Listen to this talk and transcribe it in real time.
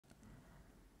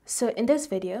So in this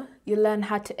video, you'll learn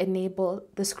how to enable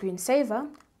the screensaver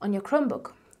on your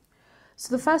Chromebook.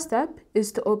 So the first step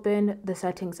is to open the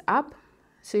settings app.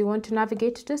 So you want to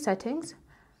navigate to settings.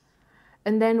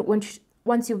 And then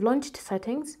once you've launched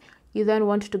settings, you then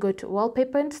want to go to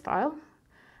Wallpaper and Style.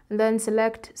 And then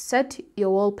select Set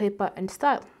Your Wallpaper and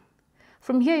Style.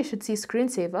 From here, you should see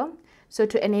Screensaver. So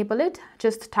to enable it,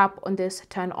 just tap on this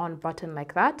Turn On button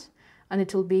like that, and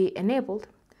it will be enabled.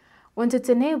 Once it's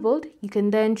enabled, you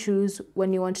can then choose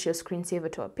when you want your screensaver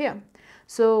to appear.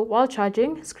 So while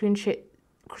charging,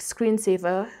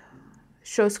 screensaver,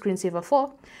 show screensaver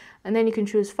 4, and then you can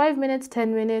choose 5 minutes,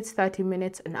 10 minutes, 30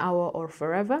 minutes, an hour, or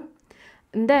forever.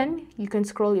 And then you can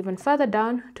scroll even further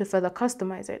down to further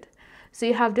customize it. So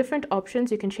you have different options.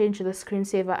 You can change the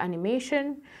screensaver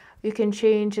animation, you can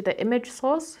change the image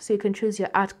source, so you can choose your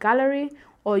art gallery,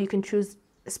 or you can choose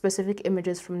specific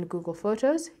images from the Google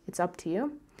Photos. It's up to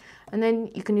you. And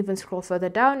then you can even scroll further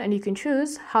down and you can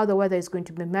choose how the weather is going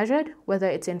to be measured, whether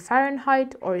it's in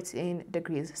Fahrenheit or it's in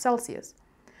degrees Celsius.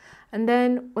 And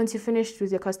then once you're finished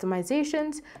with your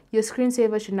customizations, your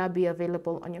screensaver should now be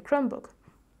available on your Chromebook.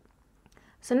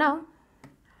 So now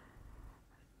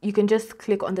you can just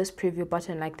click on this preview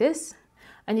button like this,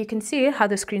 and you can see how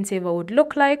the screensaver would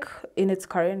look like in its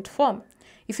current form.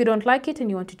 If you don't like it and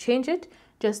you want to change it,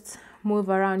 just move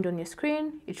around on your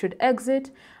screen, it should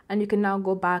exit, and you can now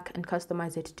go back and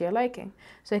customize it to your liking.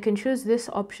 So I can choose this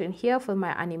option here for my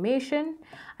animation.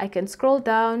 I can scroll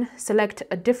down, select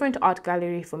a different art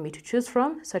gallery for me to choose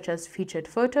from, such as featured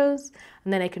photos,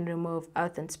 and then I can remove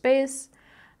earth and space.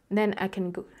 And then I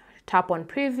can tap on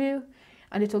preview,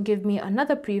 and it will give me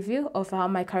another preview of how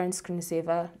my current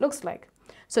screensaver looks like.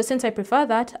 So since I prefer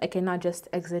that, I can now just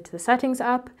exit the settings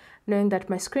app, knowing that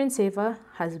my screensaver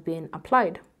has been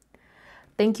applied.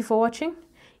 Thank you for watching.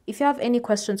 If you have any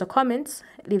questions or comments,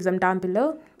 leave them down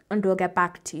below and we'll get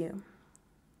back to you.